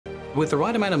With the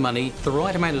right amount of money, the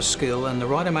right amount of skill, and the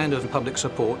right amount of public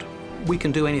support, we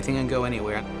can do anything and go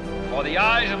anywhere. For the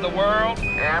eyes of the world,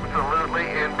 absolutely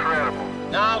incredible.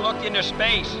 Now look into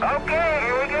space. Okay,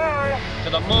 here we go. To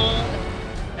the moon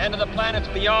and to the planets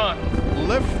beyond.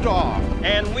 Lift off.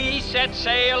 And we set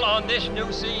sail on this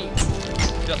new sea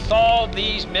to solve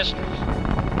these mysteries,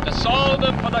 to solve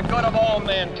them for the good of all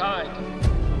mankind.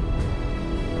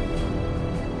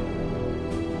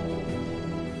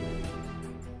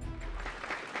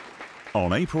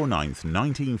 On April 9th,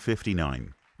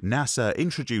 1959, NASA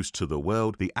introduced to the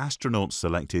world the astronauts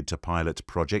selected to pilot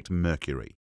Project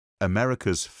Mercury,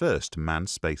 America's first manned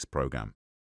space program.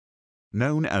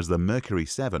 Known as the Mercury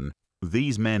 7,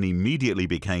 these men immediately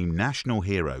became national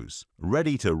heroes,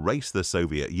 ready to race the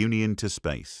Soviet Union to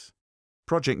space.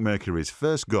 Project Mercury's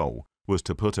first goal was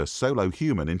to put a solo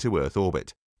human into Earth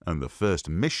orbit, and the first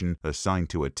mission assigned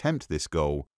to attempt this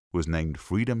goal was named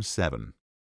Freedom 7.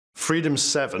 Freedom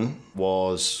 7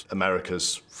 was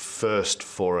America's first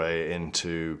foray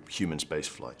into human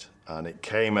spaceflight, and it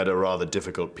came at a rather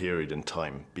difficult period in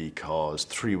time because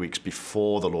 3 weeks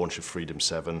before the launch of Freedom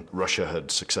 7, Russia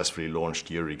had successfully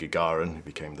launched Yuri Gagarin, who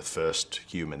became the first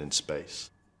human in space.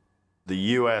 The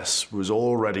US was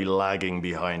already lagging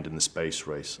behind in the space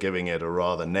race, giving it a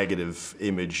rather negative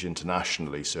image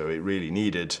internationally, so it really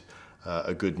needed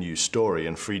a good news story,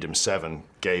 and Freedom 7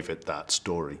 gave it that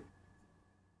story.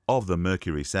 Of the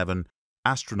Mercury 7,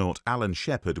 astronaut Alan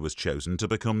Shepard was chosen to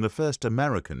become the first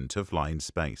American to fly in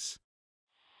space.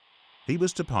 He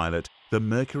was to pilot the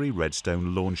Mercury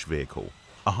Redstone launch vehicle,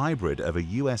 a hybrid of a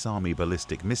US Army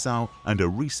ballistic missile and a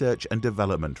research and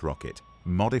development rocket,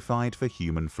 modified for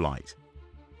human flight.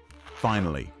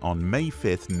 Finally, on May 5,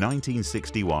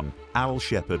 1961, Al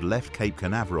Shepard left Cape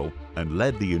Canaveral and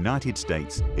led the United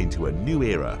States into a new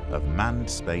era of manned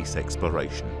space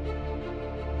exploration.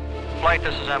 Flight,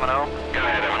 this is M&O. Go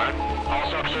ahead, M&O. All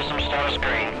subsystems status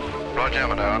green. Roger,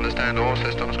 M&O. Understand all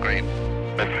systems green.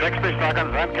 It's 60 seconds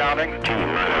and counting.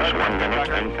 T-minus 1 minute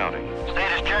and counting.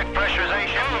 Status check,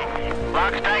 pressurization.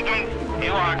 Locks tanking. You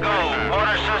are go.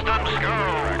 Order systems, go.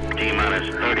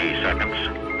 T-minus 30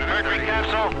 seconds. Mercury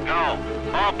capsule, go.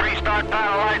 All pre-start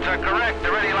panel lights are correct. The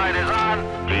ready light is on.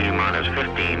 T-minus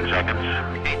 15 seconds.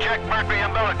 Eject Mercury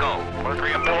umbilical.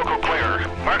 Mercury umbilical clear.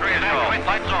 Mercury is out.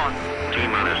 Lights on.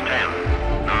 T-minus 10,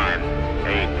 9,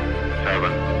 8,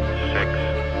 7, 6,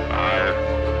 5,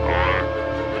 4,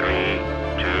 3,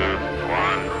 2,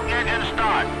 1. Engine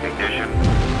start. Ignition.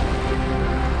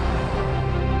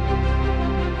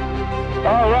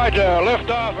 All right, lift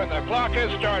off and the clock has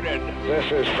started.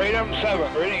 This is Freedom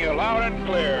 7, reading you loud and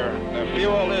clear. The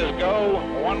fuel is go,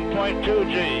 1.2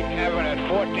 G, cabin at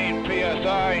 14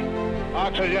 PSI,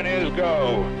 oxygen is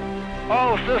go.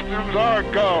 All systems are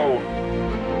go.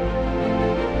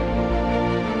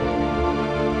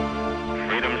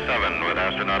 Freedom 7 with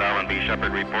astronaut Alan B.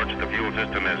 Shepard reports the fuel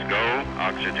system is go,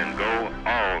 oxygen go,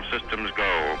 all systems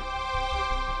go.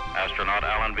 Astronaut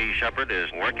Alan B. Shepard is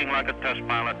working like a test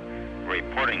pilot,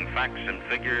 reporting facts and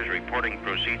figures, reporting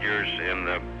procedures in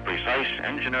the precise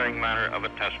engineering manner of a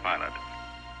test pilot.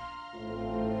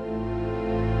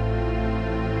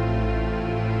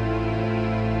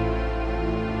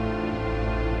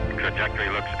 Trajectory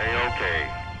looks A-OK.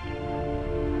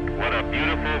 What a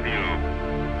beautiful view.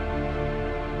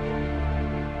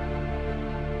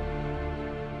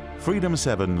 Freedom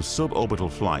 7's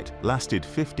suborbital flight lasted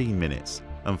 15 minutes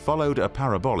and followed a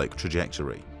parabolic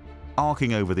trajectory,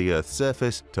 arcing over the Earth's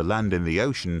surface to land in the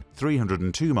ocean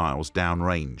 302 miles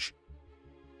downrange.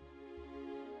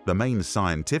 The main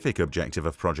scientific objective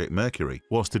of Project Mercury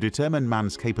was to determine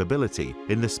man's capability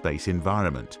in the space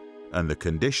environment and the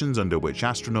conditions under which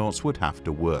astronauts would have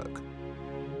to work.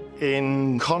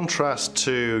 In contrast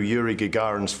to Yuri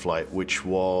Gagarin's flight, which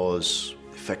was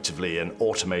effectively an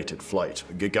automated flight,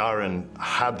 Gagarin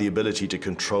had the ability to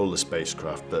control the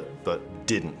spacecraft, but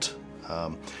didn't.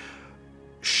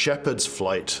 Shepard's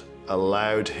flight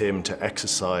allowed him to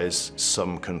exercise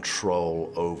some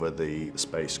control over the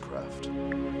spacecraft.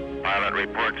 Pilot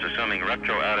reports assuming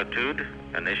retro attitude,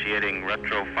 initiating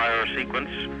retro fire sequence.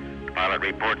 Pilot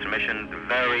reports mission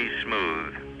very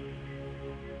smooth.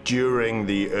 During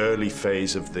the early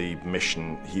phase of the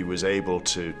mission, he was able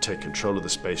to take control of the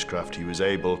spacecraft. He was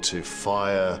able to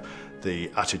fire the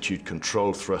attitude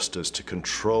control thrusters to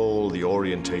control the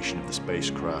orientation of the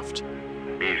spacecraft.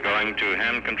 He's going to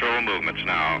hand control movements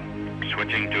now,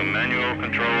 switching to manual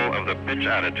control of the pitch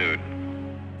attitude.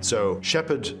 So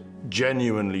Shepard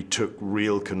genuinely took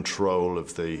real control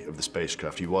of the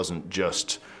spacecraft. He wasn't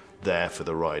just there for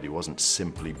the ride. He wasn't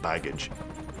simply baggage.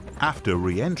 After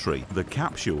re-entry, the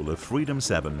capsule of Freedom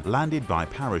 7 landed by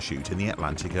parachute in the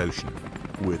Atlantic Ocean,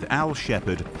 with Al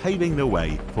Shepard paving the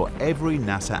way for every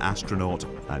NASA astronaut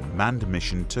and manned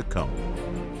mission to come.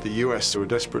 The US were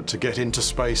desperate to get into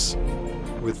space.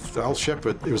 With Al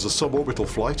Shepard, it was a suborbital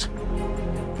flight,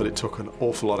 but it took an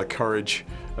awful lot of courage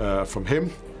from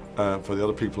him, for the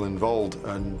other people involved,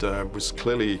 and was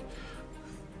clearly,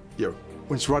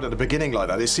 when it's right at the beginning like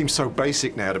that, it seems so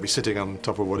basic now to be sitting on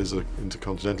top of what is an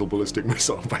intercontinental ballistic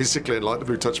missile, basically, and like the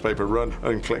blue touch paper run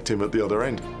and collect him at the other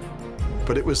end.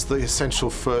 But it was the essential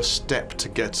first step to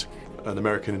get an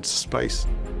American into space,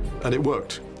 and it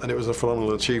worked, and it was a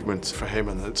phenomenal achievement for him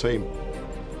and the team.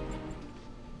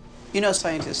 You know,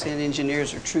 scientists and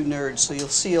engineers are true nerds, so you'll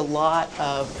see a lot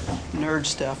of nerd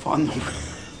stuff on them.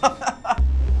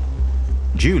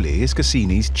 Julie is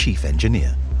Cassini's chief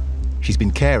engineer. She's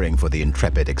been caring for the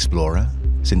intrepid explorer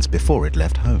since before it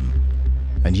left home,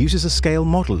 and uses a scale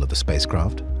model of the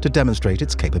spacecraft to demonstrate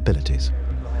its capabilities.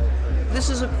 This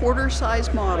is a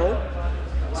quarter-size model,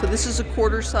 so this is a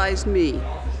quarter-sized me.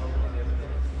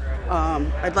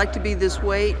 I'd like to be this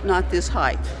weight, not this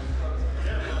height.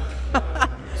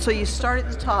 So you start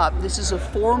at the top. This is a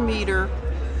 4-meter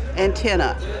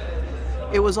antenna.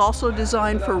 It was also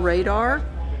designed for radar.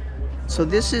 So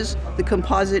this is the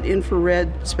composite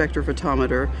infrared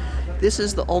spectrophotometer. This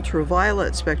is the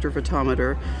ultraviolet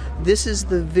spectrophotometer. This is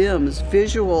the VIMS,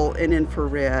 visual and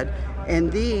infrared. And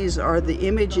these are the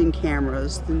imaging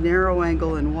cameras, the narrow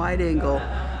angle and wide angle,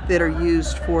 that are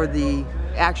used for the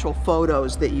actual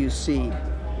photos that you see.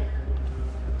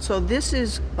 So this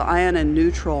is the ion and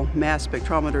neutral mass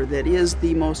spectrometer that is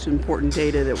the most important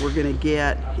data that we're going to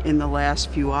get in the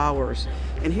last few hours.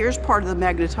 And here's part of the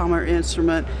magnetometer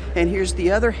instrument, and here's the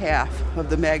other half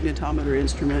of the magnetometer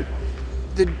instrument.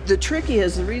 The trick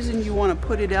is, the reason you want to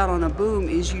put it out on a boom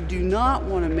is you do not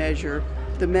want to measure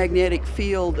the magnetic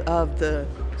field of the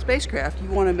spacecraft. You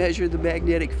want to measure the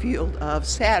magnetic field of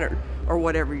Saturn, or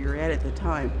whatever you're at the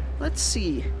time. Let's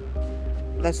see.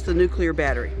 That's the nuclear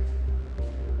battery.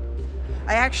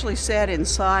 I actually sat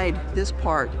inside this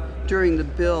part during the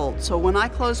build, so when I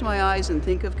close my eyes and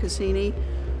think of Cassini,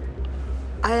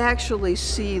 I actually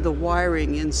see the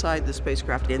wiring inside the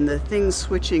spacecraft and the things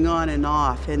switching on and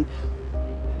off. And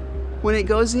when it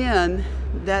goes in,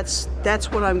 that's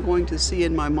what I'm going to see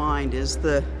in my mind, is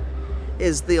the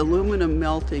aluminum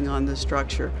melting on the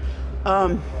structure.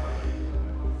 I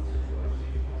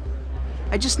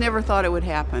just never thought it would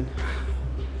happen,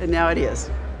 and now it is.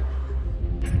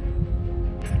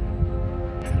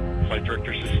 Flight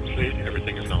director systems lead,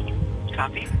 everything is known.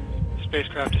 Copy.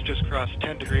 Spacecraft has just crossed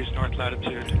 10 degrees north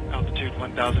latitude, altitude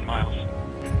 1,000 miles.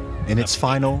 In its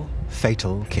final,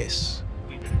 fatal kiss,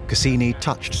 Cassini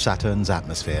touched Saturn's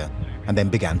atmosphere and then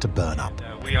began to burn up.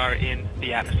 We are in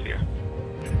the atmosphere.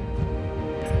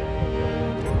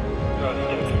 Crossed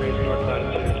 10 degrees north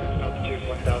latitude, altitude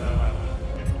 1,000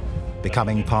 miles.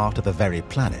 Becoming part of the very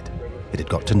planet it had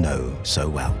got to know so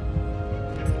well.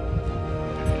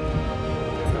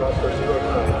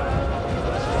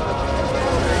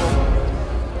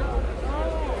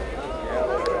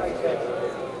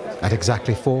 At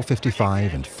exactly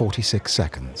 4:55 and 46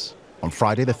 seconds, on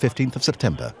Friday the 15th of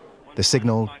September, the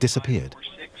signal disappeared.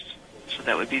 So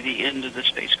that would be the end of the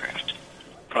spacecraft.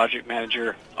 Project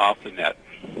manager off the net.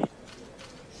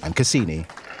 And Cassini,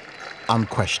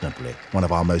 unquestionably one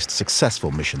of our most successful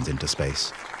missions into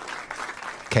space,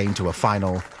 came to a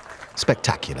final,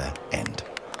 spectacular end.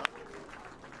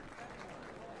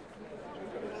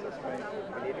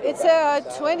 It's a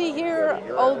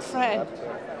 20-year-old friend.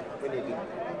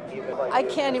 I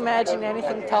can't imagine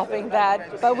anything topping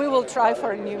that, but we will try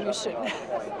for a new mission.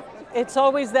 It's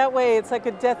always that way. It's like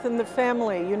a death in the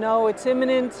family, you know, it's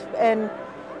imminent,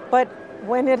 but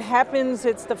when it happens,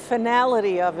 it's the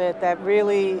finality of it that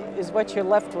really is what you're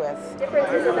left with.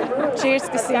 Cheers,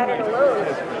 Cassini.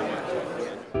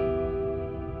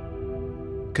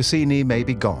 Cassini may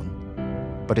be gone,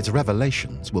 but its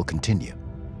revelations will continue.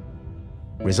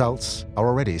 Results are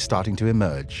already starting to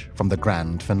emerge from the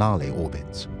grand finale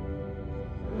orbits.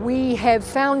 We have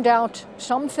found out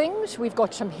some things. We've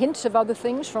got some hints of other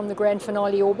things from the grand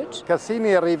finale orbit.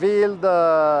 Cassini revealed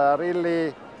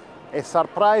really a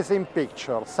surprising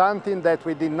picture, something that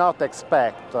we did not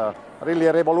expect, really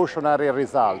revolutionary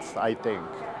results, I think.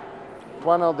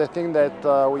 One of the things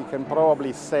that we can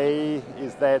probably say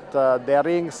is that the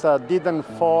rings didn't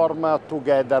form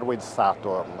together with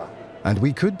Saturn. And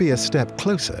we could be a step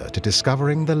closer to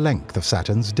discovering the length of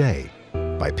Saturn's day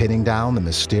by pinning down the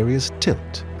mysterious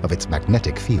tilt of its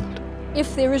magnetic field.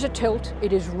 If there is a tilt,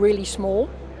 it is really small.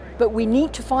 But we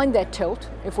need to find that tilt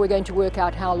if we're going to work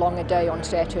out how long a day on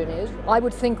Saturn is. I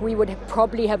would think we would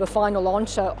probably have a final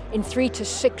answer in 3 to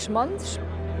 6 months.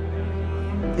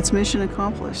 It's mission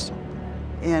accomplished.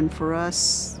 And for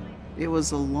us, it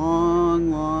was a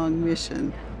long, long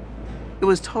mission. It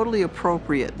was totally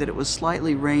appropriate that it was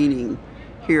slightly raining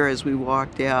here as we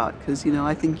walked out, because, you know,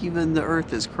 I think even the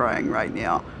Earth is crying right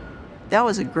now. That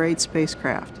was a great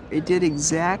spacecraft. It did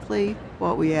exactly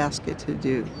what we asked it to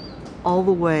do, all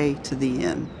the way to the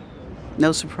end.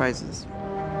 No surprises.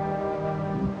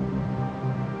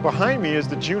 Behind me is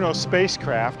the Juno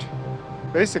spacecraft,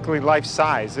 basically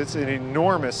life-size. It's an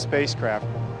enormous spacecraft,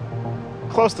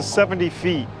 close to 70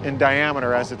 feet in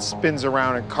diameter as it spins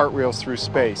around and cartwheels through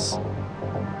space.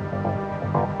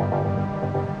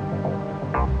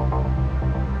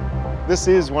 This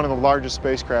is one of the largest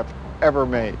spacecraft ever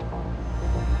made.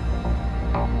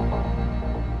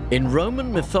 In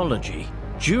Roman mythology,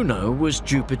 Juno was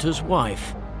Jupiter's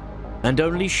wife, and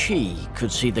only she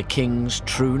could see the king's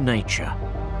true nature.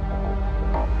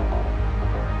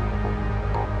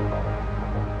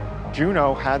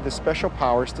 Juno had the special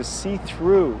powers to see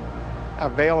through a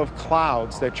veil of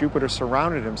clouds that Jupiter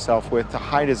surrounded himself with to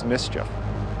hide his mischief.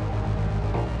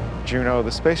 Juno,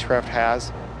 the spacecraft,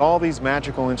 has all these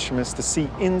magical instruments to see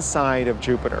inside of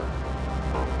Jupiter.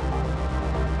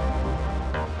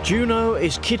 Juno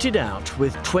is kitted out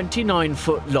with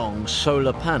 29-foot-long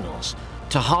solar panels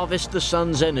to harvest the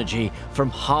sun's energy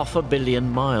from 500 million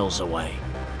miles away.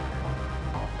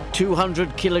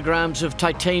 200 kilograms of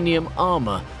titanium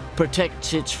armor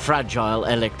protects its fragile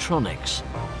electronics.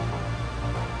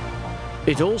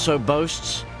 It also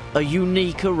boasts a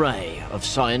unique array of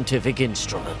scientific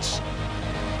instruments.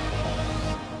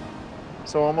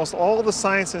 So almost all the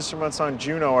science instruments on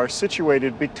Juno are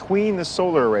situated between the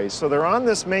solar arrays. So they're on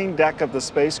this main deck of the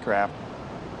spacecraft.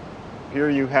 Here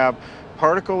you have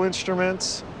particle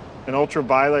instruments, an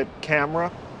ultraviolet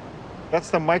camera. That's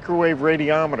the microwave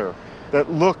radiometer that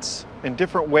looks in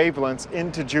different wavelengths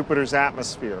into Jupiter's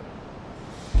atmosphere.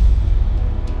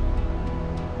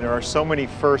 There are so many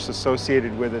firsts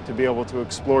associated with it to be able to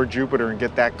explore Jupiter and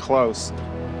get that close.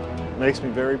 It makes me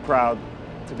very proud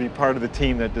to be part of the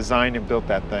team that designed and built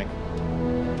that thing.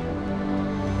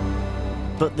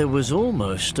 But there was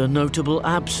almost a notable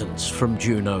absence from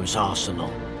Juno's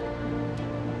arsenal.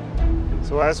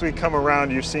 So as we come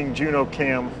around, you're seeing Juno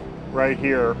Cam right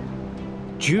here.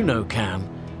 Juno Cam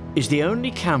is the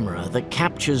only camera that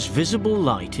captures visible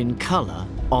light in color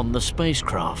on the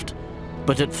spacecraft.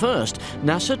 But at first,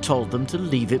 NASA told them to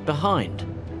leave it behind.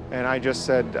 And I just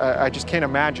said, I just can't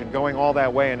imagine going all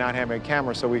that way and not having a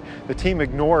camera. So the team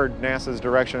ignored NASA's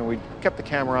direction and we kept the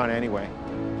camera on anyway.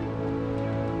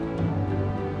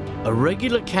 A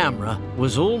regular camera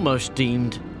was almost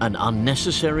deemed an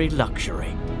unnecessary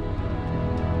luxury.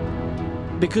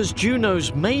 Because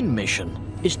Juno's main mission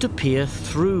is to peer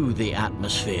through the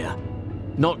atmosphere,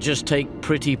 not just take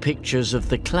pretty pictures of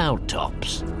the cloud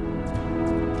tops.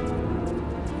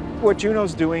 What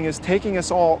Juno's doing is taking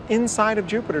us all inside of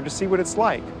Jupiter to see what it's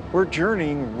like. We're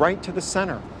journeying right to the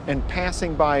center and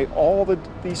passing by all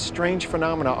these strange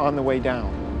phenomena on the way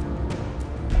down.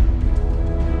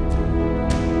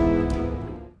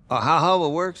 How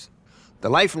Hubble works? The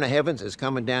light from the heavens is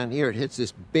coming down here. It hits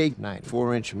this big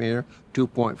 4-inch mirror,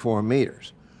 2.4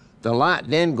 meters. The light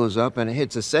then goes up and it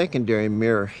hits a secondary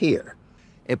mirror here.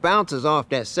 It bounces off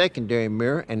that secondary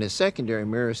mirror, and the secondary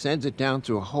mirror sends it down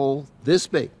through a hole this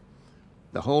big.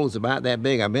 The hole is about that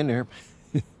big, I've been there,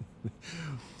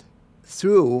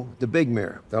 through the big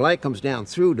mirror. The light comes down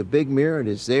through the big mirror, it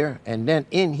is there, and then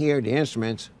in here the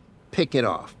instruments pick it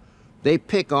off. They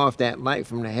pick off that light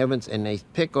from the heavens and they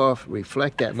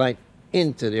reflect that light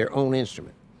into their own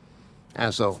instrument.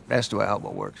 And so that's the way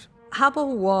Hubble works.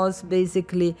 Hubble was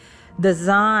basically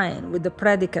designed with the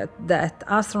predicate that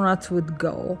astronauts would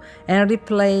go and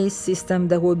replace systems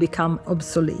that would become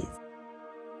obsolete.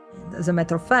 As a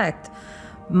matter of fact,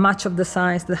 much of the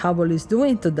science that Hubble is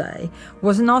doing today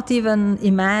was not even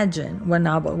imagined when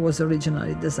Hubble was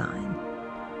originally designed.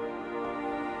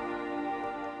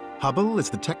 Hubble is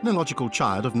the technological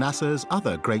child of NASA's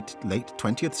other great late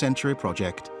 20th century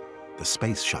project, the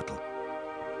Space Shuttle.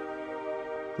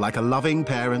 Like a loving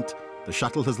parent, the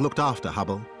shuttle has looked after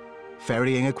Hubble,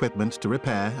 ferrying equipment to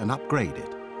repair and upgrade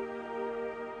it.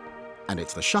 And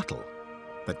it's the shuttle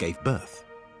that gave birth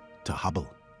to Hubble.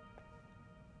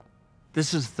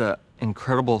 This is the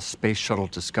incredible Space Shuttle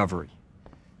Discovery.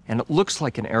 And it looks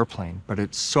like an airplane, but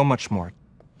it's so much more.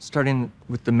 Starting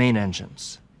with the main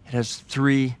engines. It has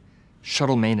 3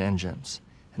 shuttle main engines.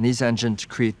 And these engines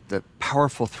create the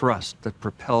powerful thrust that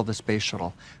propel the space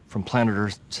shuttle from planet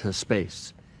Earth to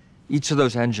space. Each of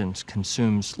those engines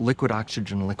consumes liquid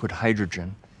oxygen and liquid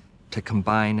hydrogen to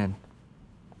combine and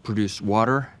produce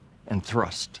water and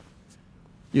thrust.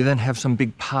 You then have some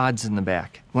big pods in the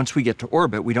back. Once we get to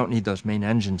orbit, we don't need those main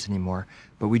engines anymore,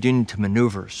 but we do need to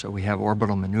maneuver, so we have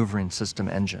orbital maneuvering system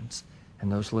engines, and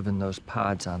those live in those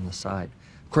pods on the side.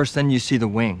 Of course, then you see the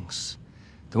wings.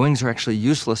 The wings are actually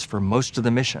useless for most of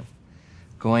the mission.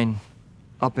 Going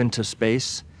up into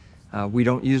space, we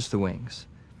don't use the wings.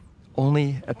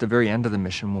 Only at the very end of the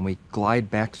mission, when we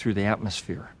glide back through the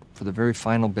atmosphere, for the very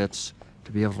final bits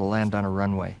to be able to land on a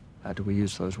runway, do we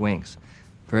use those wings.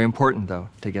 Very important, though,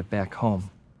 to get back home.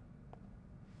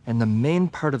 And the main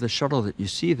part of the shuttle that you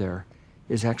see there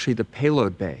is actually the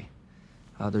payload bay.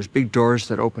 There's big doors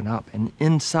that open up, and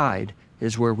inside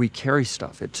is where we carry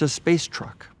stuff. It's a space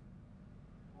truck.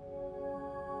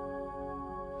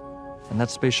 And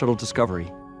that's Space Shuttle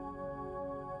Discovery.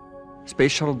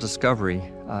 Space Shuttle Discovery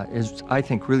is, I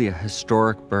think, really a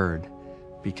historic bird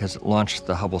because it launched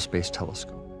the Hubble Space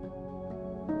Telescope.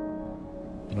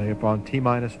 Lay upon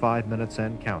T-minus 5 minutes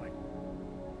and counting.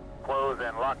 Close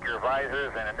and lock your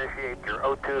visors and initiate your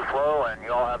O2 flow, and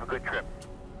you all have a good trip.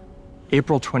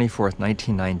 April 24th,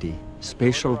 1990,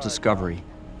 Space Shuttle Discovery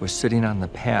was sitting on the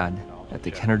pad at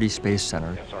the Kennedy Space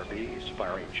Center.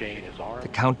 The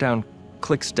countdown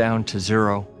clicks down to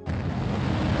 0.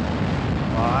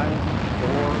 5, 4,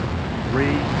 3,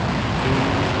 2, 1.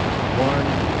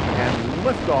 And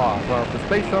liftoff of the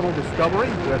Space Shuttle Discovery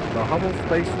with the Hubble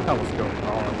Space Telescope,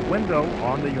 our window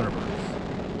on the universe.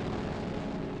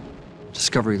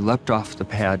 Discovery leapt off the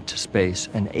pad to space,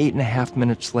 and 8.5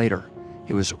 minutes later,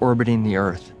 it was orbiting the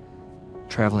Earth,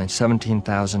 traveling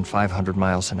 17,500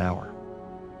 miles an hour.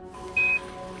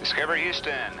 Discovery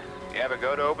Houston, you have a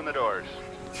go to open the doors.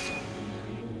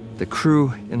 The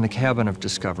crew in the cabin of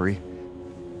Discovery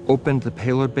opened the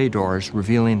payload bay doors,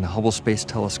 revealing the Hubble Space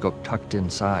Telescope tucked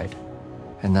inside.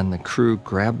 And then the crew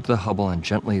grabbed the Hubble and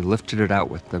gently lifted it out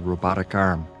with the robotic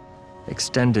arm,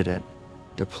 extended it,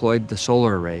 deployed the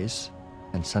solar arrays,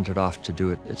 and sent it off to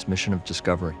do its mission of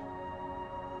discovery.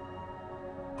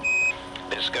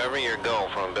 Discovery, your go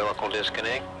for umbilical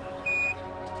disconnect.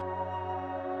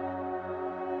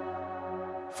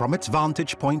 From its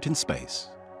vantage point in space,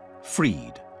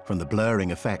 freed from the blurring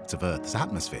effects of Earth's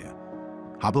atmosphere,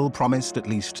 Hubble promised at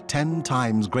least 10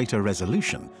 times greater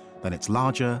resolution than its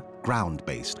larger,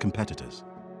 ground-based competitors.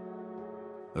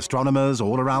 Astronomers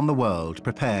all around the world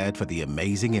prepared for the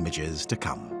amazing images to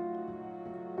come.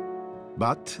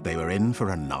 But they were in for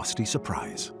a nasty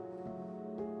surprise.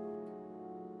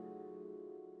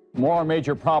 More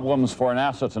major problems for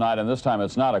NASA tonight, and this time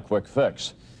it's not a quick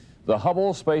fix. The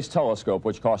Hubble Space Telescope,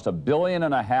 which cost $1.5 billion,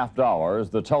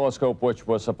 the telescope which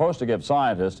was supposed to give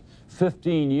scientists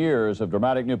 15 years of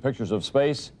dramatic new pictures of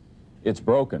space, it's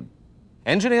broken.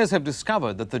 Engineers have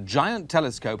discovered that the giant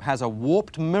telescope has a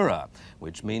warped mirror,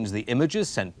 which means the images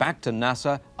sent back to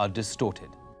NASA are distorted.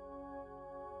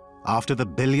 After the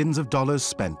billions of dollars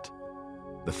spent,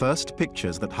 the first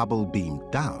pictures that Hubble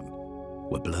beamed down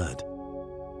were blurred.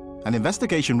 An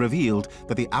investigation revealed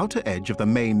that the outer edge of the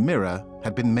main mirror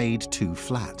had been made too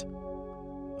flat.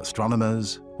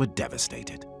 Astronomers were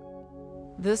devastated.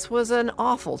 This was an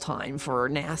awful time for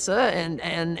NASA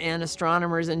and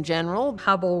astronomers in general.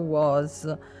 Hubble was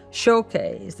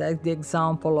showcased as the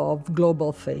example of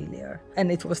global failure,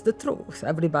 and it was the truth.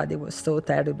 Everybody was so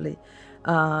terribly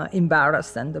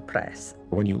embarrassed and depressed.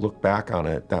 When you look back on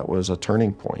it, that was a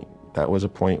turning point. That was a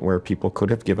point where people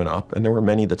could have given up, and there were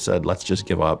many that said, let's just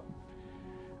give up.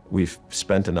 We've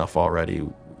spent enough already,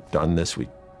 we've done this, we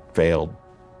failed,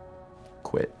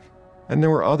 quit. And there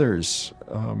were others,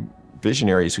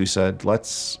 visionaries, who said,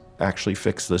 let's actually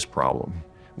fix this problem.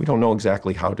 We don't know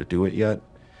exactly how to do it yet,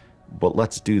 but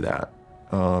let's do that.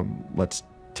 Let's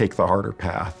take the harder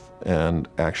path and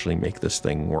actually make this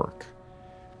thing work.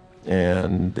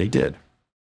 And they did.